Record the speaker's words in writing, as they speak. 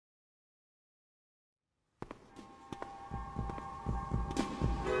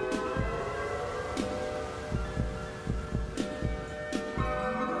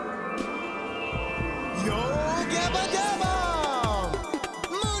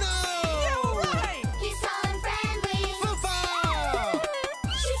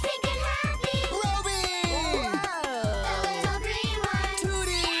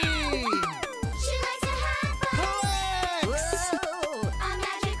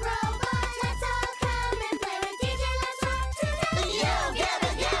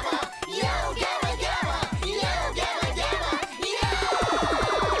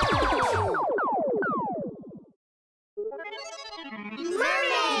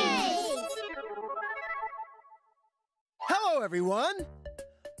Hello, everyone.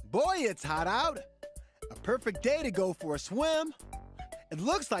 Boy, it's hot out. A perfect day to go for a swim. It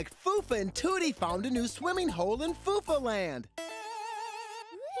looks like Foofa and Tootie found a new swimming hole in Foofa Land.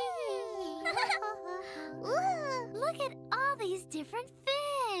 Ooh, look at all these different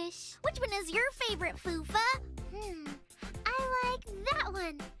fish. Which one is your favorite, Foofa? I like that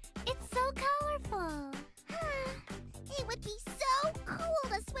one. It's so colorful. It would be so cool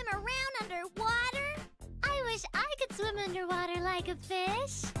to swim around underwater. I wish I could swim underwater like a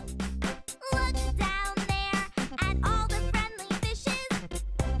fish. Look down there at all the friendly fishes.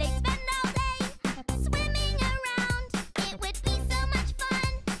 They spend all day swimming around. It would be so much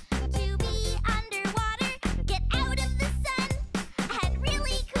fun to be underwater, get out of the sun, and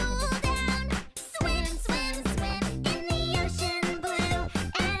really cool down. Swim, swim, swim in the ocean blue,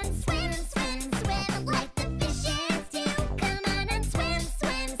 and swim, swim, swim like the fishes do. Come on and swim,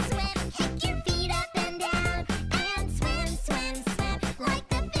 swim, swim. Kick your feet up and down, and swim, swim, swim like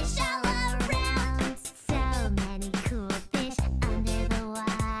the fish all around. So many cool fish under the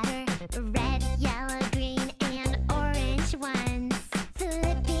water. Red, yellow, green, and orange ones.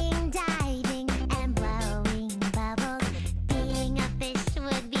 Flipping, diving, and blowing bubbles. Being a fish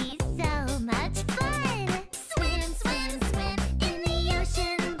would be so much fun. Swim, swim, swim in the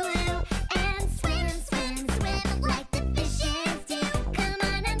ocean blue, and swim, swim, swim like the fishes do. Come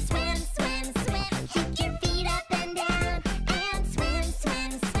on and swim, swim, swim. Kick your feet up and down, and swim,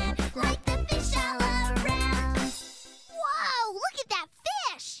 swim, swim like the fish all around. Whoa, look at that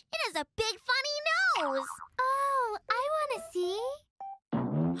fish! It has a big funny nose. Oh, I want to see.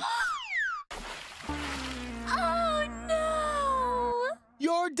 Oh no!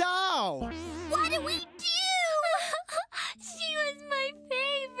 Your doll. What do we do? She was my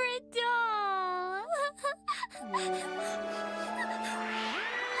favorite doll.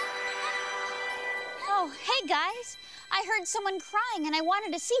 Oh, hey guys. I heard someone crying and I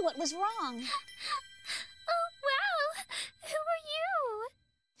wanted to see what was wrong. Oh, wow. Who are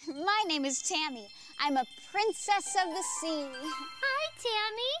you? My name is Tammy. I'm a princess of the sea. Hi,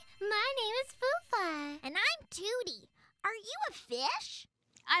 Tammy. My name is Foofa. And I'm Tootie. Are you a fish?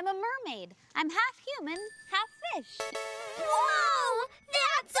 I'm a mermaid. I'm half human, half fish. Whoa!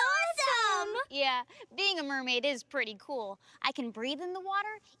 That's awesome! Yeah, being a mermaid is pretty cool. I can breathe in the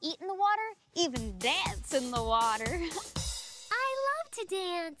water, eat in the water, even dance in the water. I love to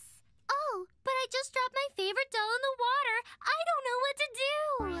dance. Oh, but I just dropped my favorite doll in the water. I don't know what to do.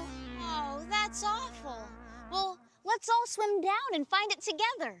 Oh, that's awful. Well, let's all swim down and find it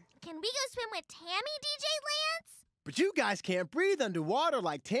together. Can we go swim with Tammy, DJ Lance? But you guys can't breathe underwater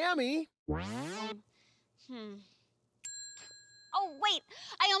like Tammy. Oh, wait,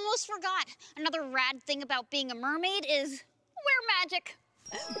 I almost forgot. Another rad thing about being a mermaid is wear magic.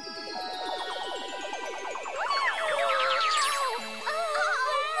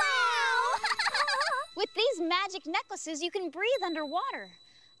 With these magic necklaces, you can breathe underwater.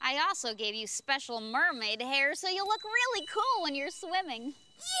 I also gave you special mermaid hair so you'll look really cool when you're swimming.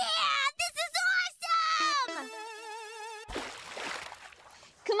 Yeah, this is awesome!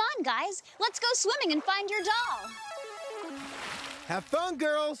 Come on, guys. Let's go swimming and find your doll. Have fun,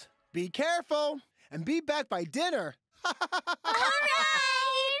 girls. Be careful. And be back by dinner. All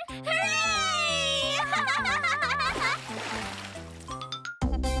right! Hooray!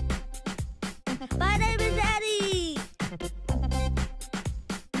 My name is Eddie.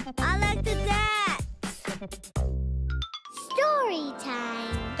 I like to dance. Story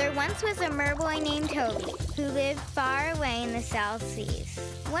time. There once was a merboy named Toby who lived far away in the South Seas.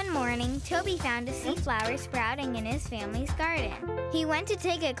 One morning, Toby found a sea flower sprouting in his family's garden. He went to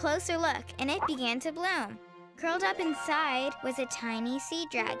take a closer look, and it began to bloom. Curled up inside was a tiny sea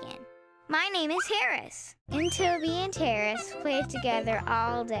dragon. My name is Harris, and Toby and Harris played together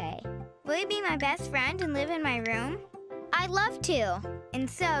all day. Will you be my best friend and live in my room? I'd love to. And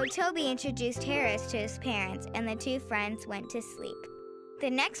so Toby introduced Harris to his parents, and the two friends went to sleep. The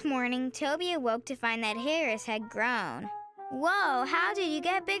next morning, Toby awoke to find that Harris had grown. Whoa, how did you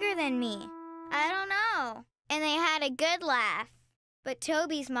get bigger than me? I don't know. And they had a good laugh. But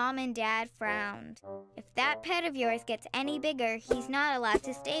Toby's mom and dad frowned. If that pet of yours gets any bigger, he's not allowed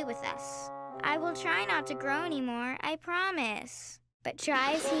to stay with us. I will try not to grow anymore, I promise. But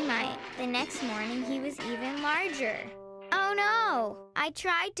try as he might, the next morning he was even larger. Oh no! I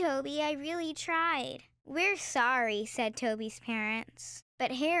tried, Toby, I really tried. We're sorry, said Toby's parents.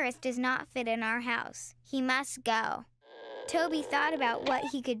 But Harris does not fit in our house. He must go. Toby thought about what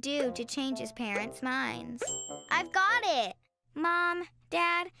he could do to change his parents' minds. I've got it! Mom,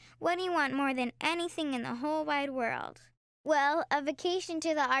 Dad, what do you want more than anything in the whole wide world? Well, a vacation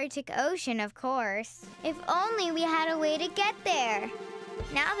to the Arctic Ocean, of course. If only we had a way to get there.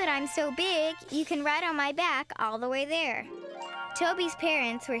 Now that I'm so big, you can ride on my back all the way there. Toby's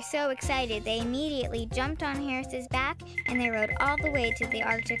parents were so excited they immediately jumped on Harris's back and they rode all the way to the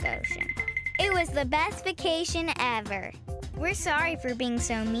Arctic Ocean. It was the best vacation ever. We're sorry for being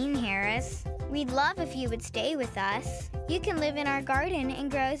so mean, Harris. We'd love if you would stay with us. You can live in our garden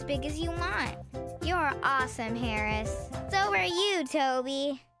and grow as big as you want. You're awesome, Harris. So are you,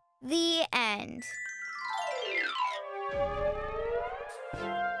 Toby. The end.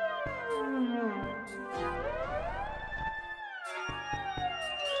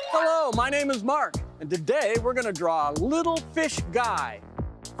 Hello, my name is Mark, and today we're going to draw a little fish guy.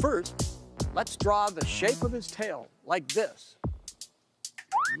 First, let's draw the shape of his tail, like this.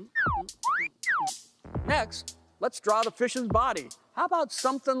 Next, let's draw the fish's body. How about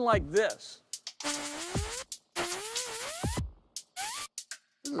something like this?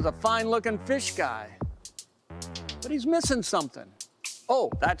 This is a fine-looking fish guy, but he's missing something.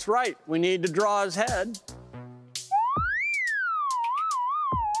 Oh, that's right, we need to draw his head.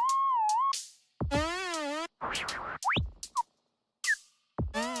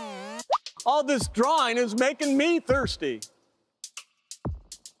 All this drawing is making me thirsty.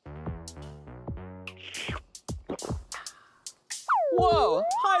 Whoa,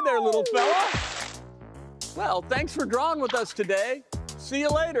 hi there, little fella. Well, thanks for drawing with us today. See you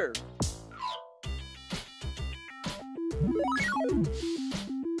later.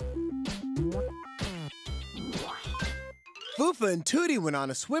 Foofa and Tootie went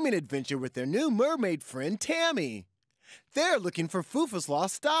on a swimming adventure with their new mermaid friend, Tammy. They're looking for Foofa's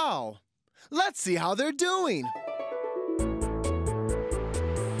lost doll. Let's see how they're doing.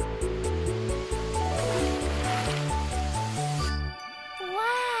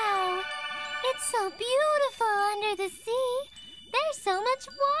 Wow! It's so beautiful under the sea. There's so much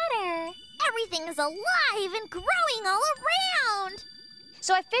water. Everything is alive and growing all around.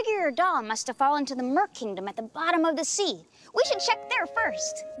 So I figure your doll must have fallen to the Mer Kingdom at the bottom of the sea. We should check there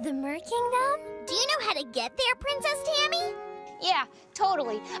first. The Mer Kingdom? Do you know how to get there, Princess Tammy? Yeah,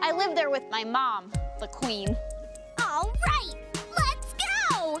 totally. I live there with my mom, the queen. All right, let's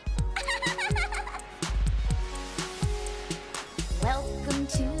go! Welcome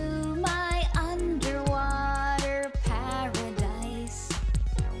to my underwater paradise.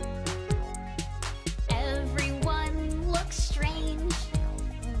 Everyone looks strange,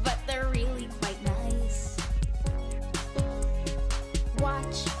 but they're really quite nice.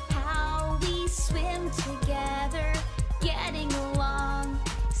 Watch how we swim together, getting along,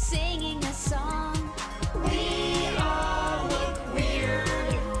 singing a song. We all look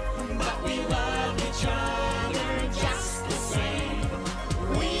weird, but we love each other just the same.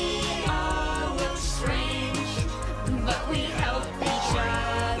 We all look strange, but we help each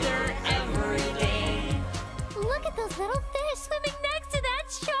other every day. Look at those little fish swimming next to that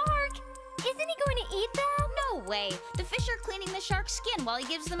shark. Isn't he going to eat them? No way. The fish are cleaning the shark's skin while he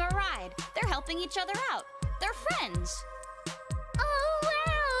gives them a ride. They're helping each other out. They're friends. Oh,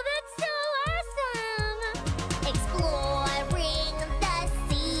 wow, that's so awesome! Exploring the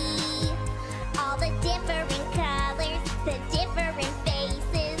sea, all the different colors, the different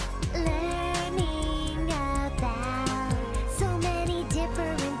faces, learning about so many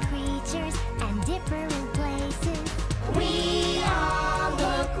different creatures and different places. We all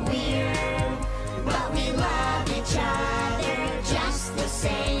look weird, but we love each other just the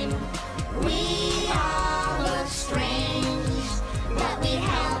same. We all look strange, but we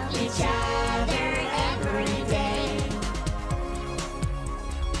help each other every day.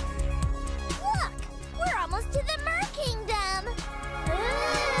 Look, we're almost to the Mer Kingdom. Ooh.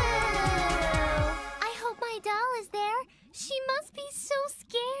 I hope my doll is there. She must be so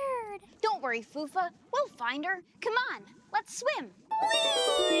scared. Don't worry, Foofa. We'll find her. Come on, let's swim.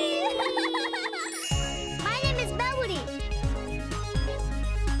 My name is Melody.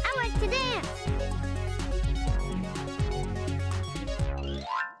 I like to dance.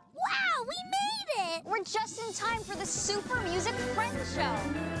 Wow, we made it! We're just in time for the Super Music Friends Show.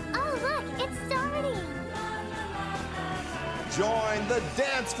 Oh, look, it's starting. Join the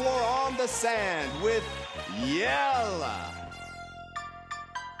dance floor on the sand with Yella.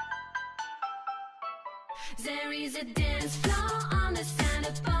 There is a dance floor on the sand,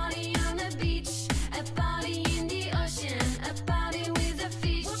 a party on the beach, a party in the ocean, a party with a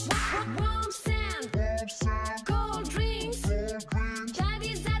fish. Warm sand, cold drinks,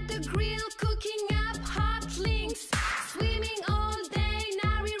 daddies at the grill cooking up hot links. Swimming all day,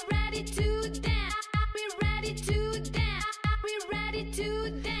 now we're ready to dance. We're ready to dance. We're ready to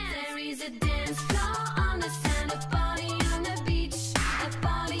dance. There is a dance floor on the sand, a party on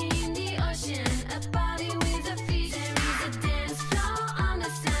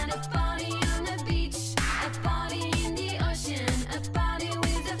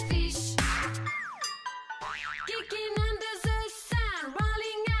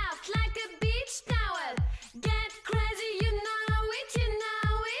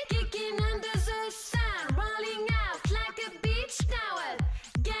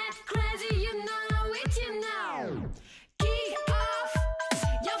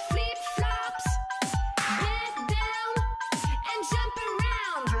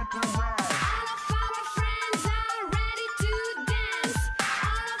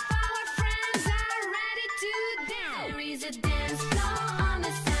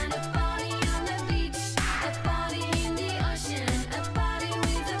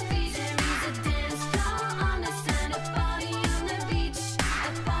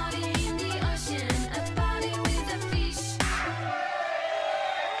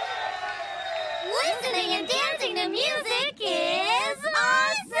listening and dancing to music is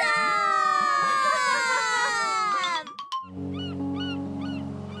awesome!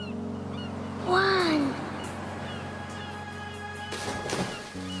 1.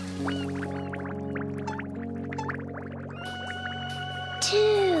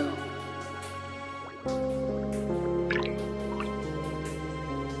 2.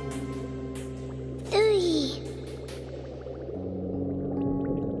 3.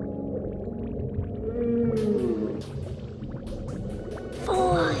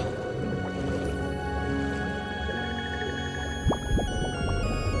 4.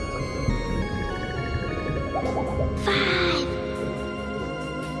 5.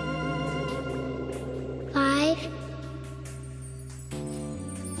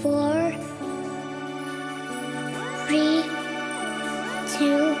 4. 3,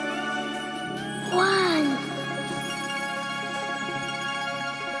 2, 1.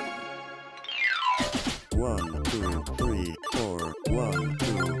 1, 2, 3, 4. 1,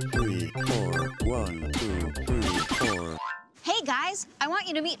 2, 3, 4. 1, 2, 3, 4. Hey guys, I want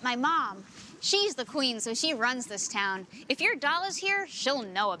you to meet my mom. She's the queen, so she runs this town. If your doll is here, she'll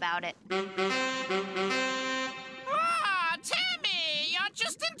know about it. Ah, Tammy, you're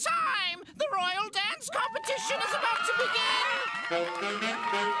just in time. The royal dance competition is about to begin.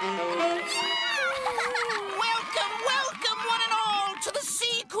 Welcome, one and all, to the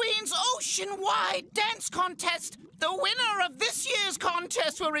Sea Queen's ocean-wide dance contest. The winner of this year's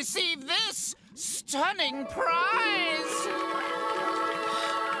contest will receive this stunning prize.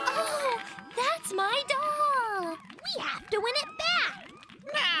 Oh, that's my doll! We have to win it back!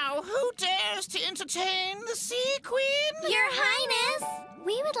 Now, who dares to entertain the Sea Queen? Your Highness!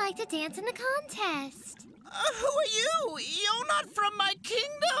 We would like to dance in the contest. Who are you? You're not from my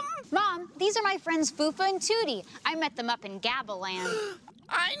kingdom? Mom, these are my friends Fufa and Tootie. I met them up in Gabba Land.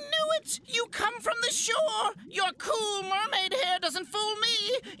 I knew it! You come from the shore! Your cool mermaid hair doesn't fool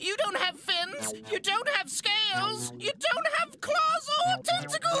me! You don't have fins! You don't have scales! You don't have claws or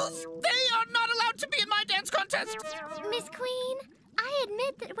tentacles! They are not allowed to be in my dance contest! Miss Queen, I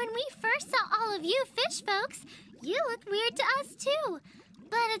admit that when we first saw all of you fish folks, you looked weird to us too.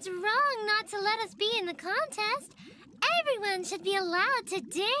 But it's wrong not to let us be in the contest. Everyone should be allowed to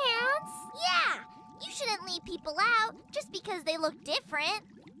dance. Yeah! You shouldn't leave people out just because they look different.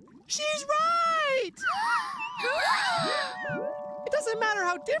 She's right! It doesn't matter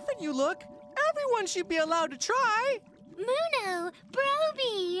how different you look. Everyone should be allowed to try. Muno,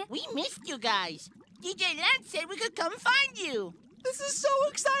 Broby. We missed you guys. DJ Lance said we could come find you. This is so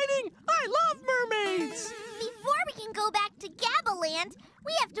exciting! I love mermaids! Before we can go back to Gabba Land,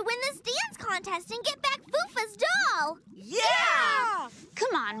 we have to win this dance contest and get back Fufa's doll. Yeah!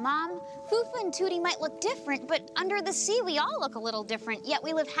 Come on, Mom. Fufa and Tootie might look different, but under the sea we all look a little different, yet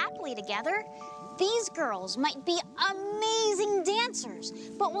we live happily together. These girls might be amazing dancers,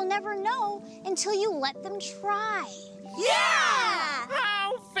 but we'll never know until you let them try. Yeah!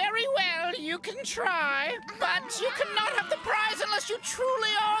 Oh, very well, you can try, but you cannot have the prize unless you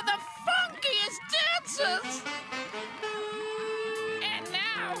truly are the funkiest dancers! And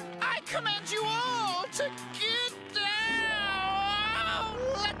now, I command you all to get down!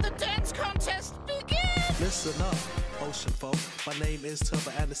 Let the dance contest begin! Listen up, ocean folk. My name is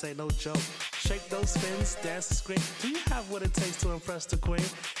Tubba and this ain't no joke. Shake those fins, dance and scream. Do you have what it takes to impress the queen?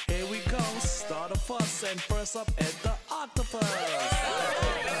 Here we go, start a fuss, and first up at the octopus.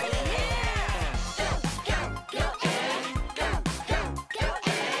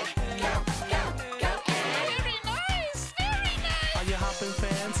 Very nice, very nice! Are you hopping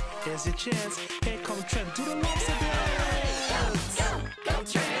fans? Here's your chance. Here come Trent, do the lobster dance. Go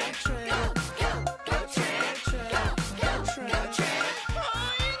Trent, Trent.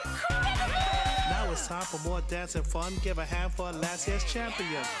 It's time for more dance and fun. Give a hand for last year's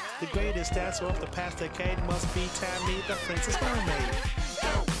champion. The greatest dancer of the past decade must be Tammy, the Princess Mermaid.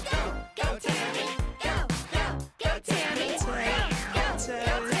 Go, go, go, Tammy. Go, go, go, Tammy. Go, go, go,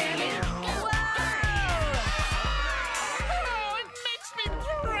 Tammy. Oh, it makes me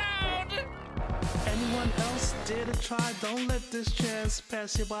proud! Anyone else dare to try? Don't let this chance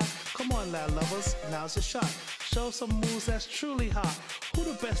pass you by. Come on, lad lovers, now's your shot. Show some moves that's truly hot. Who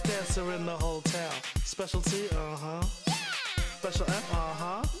the best dancer in the whole town? Specialty, uh-huh. Yeah! Special F,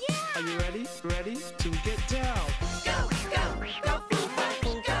 uh-huh. Yeah! Are you ready? Ready to get down? Go, go, go, Fufa.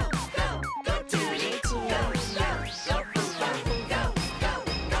 Go, go, go, Tootie. Go, go, go, Fufa. Go, go,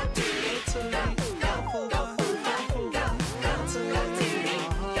 go, Tootie. Go, go, go, Fufa. Go, go, go, Tootie.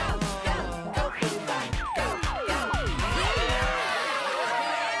 Go, go, go, Fufa. Go, go.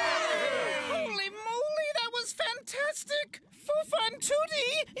 Holy moly, that was fantastic! Fufa and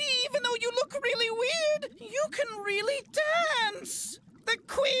Tootie, even though you look really weird, can really dance. The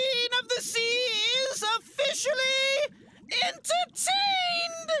Queen of the Sea is officially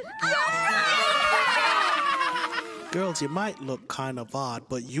entertained! Girls, you might look kind of odd,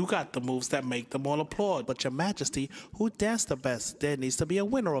 but you got the moves that make them all applaud. But Your Majesty, who danced the best? There needs to be a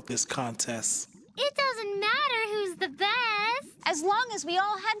winner of this contest. It doesn't matter who's the best. As long as we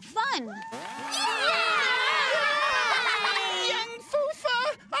all had fun. Young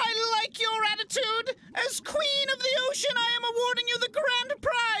Fufa, I like your attitude. As Queen of the Ocean, I am awarding you the grand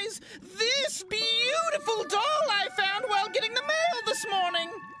prize. This beautiful doll I found while getting the mail this morning.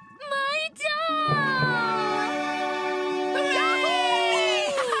 My doll!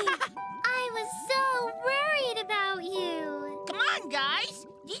 I was so worried about you. Come on, guys.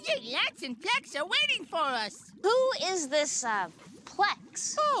 DJ Lance and Plex are waiting for us. Who is this,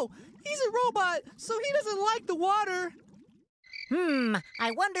 Plex? Oh, he's a robot, so he doesn't like the water.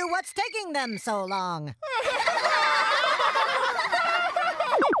 I wonder what's taking them so long.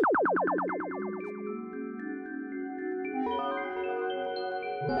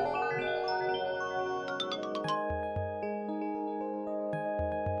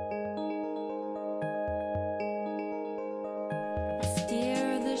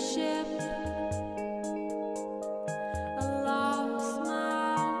 Steer the ship. I lost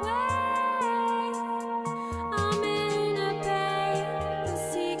my way. I'm in a bay. The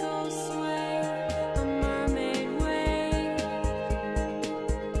seagulls sway. A mermaid wave.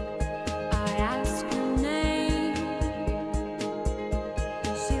 I ask her name.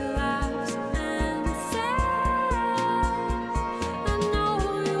 She laughs and says, I know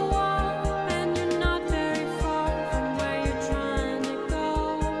you are, and you're not very far from where you're trying to go.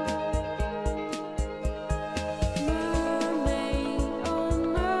 Mermaid, oh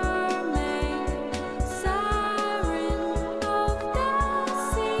mermaid, siren of the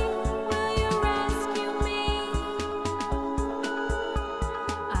sea, will you rescue me?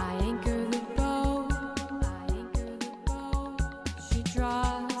 I anchor the boat, she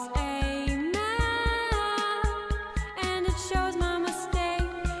draws a map, and it shows my mistake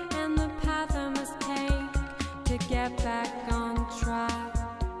and the path I must take to get back on track.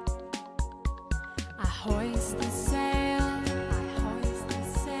 I hoist the sail,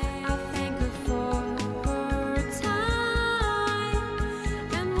 I thank her for her time,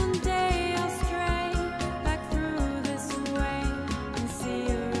 and one day I'll stray back through this way and see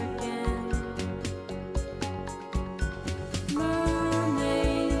her again.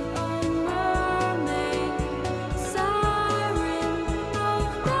 Mermaid, oh mermaid, siren of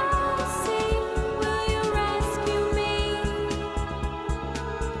the sea, will you rescue me?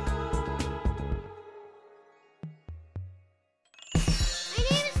 My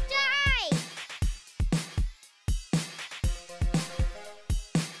name is Di.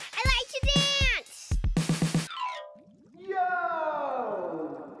 I like to dance. Yo!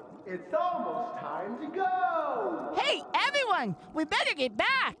 It's almost time to go! Hey, everyone, we better get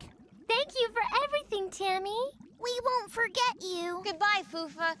back. Thank you for everything, Tammy. We won't forget you. Goodbye,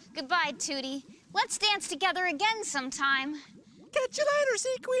 Fufa. Goodbye, Tootie. Let's dance together again sometime. Catch you later,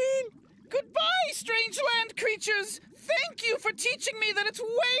 Sea Queen. Goodbye, strange land creatures. Thank you for teaching me that it's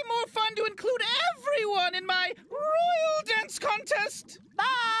way more fun to include everyone in my royal dance contest.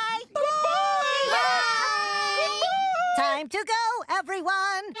 Bye. Goodbye. Time to go,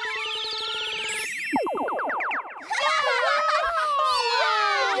 everyone.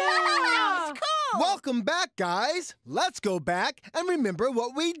 Welcome back, guys. Let's go back and remember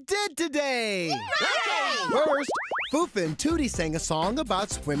what we did today. First, Fufa and Tootie sang a song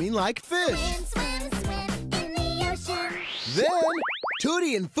about swimming like fish. Swim, swim in the ocean. Then,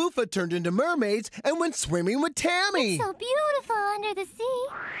 Tootie and Fufa turned into mermaids and went swimming with Tammy. So beautiful under the sea.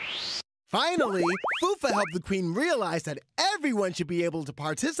 Finally, Fufa helped the Queen realize that everyone should be able to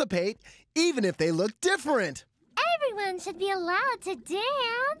participate, even if they look different. Everyone should be allowed to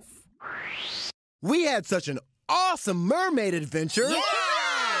dance. We had such an awesome mermaid adventure. Yeah!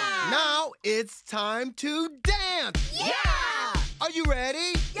 Now it's time to dance. Yeah! Are you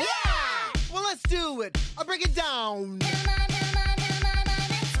ready? Yeah! Well, let's do it. I'll break it down. Swim,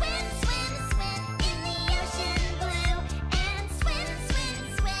 swim, swim in the ocean blue. And swim, swim,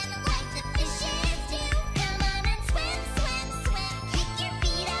 swim like the fishes do. Come on and swim, swim, swim. Kick your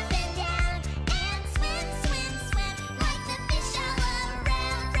feet up and down. And swim, swim, swim like the fish all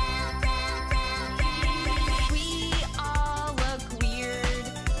around, round, round, round, round. We all look weird,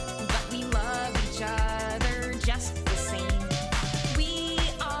 but we love each other just the same. We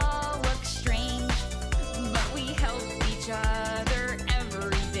all look strange, but we help each other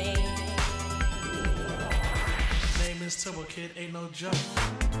every day. Name is Turbo Kid, ain't no joke.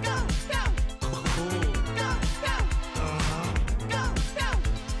 Go, go, Cool. go.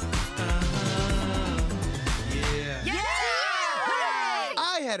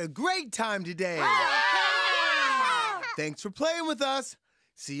 had a great time today. Thanks for playing with us.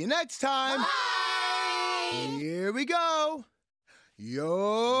 See you next time. Bye. Here we go.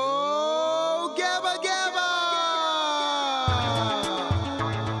 Yo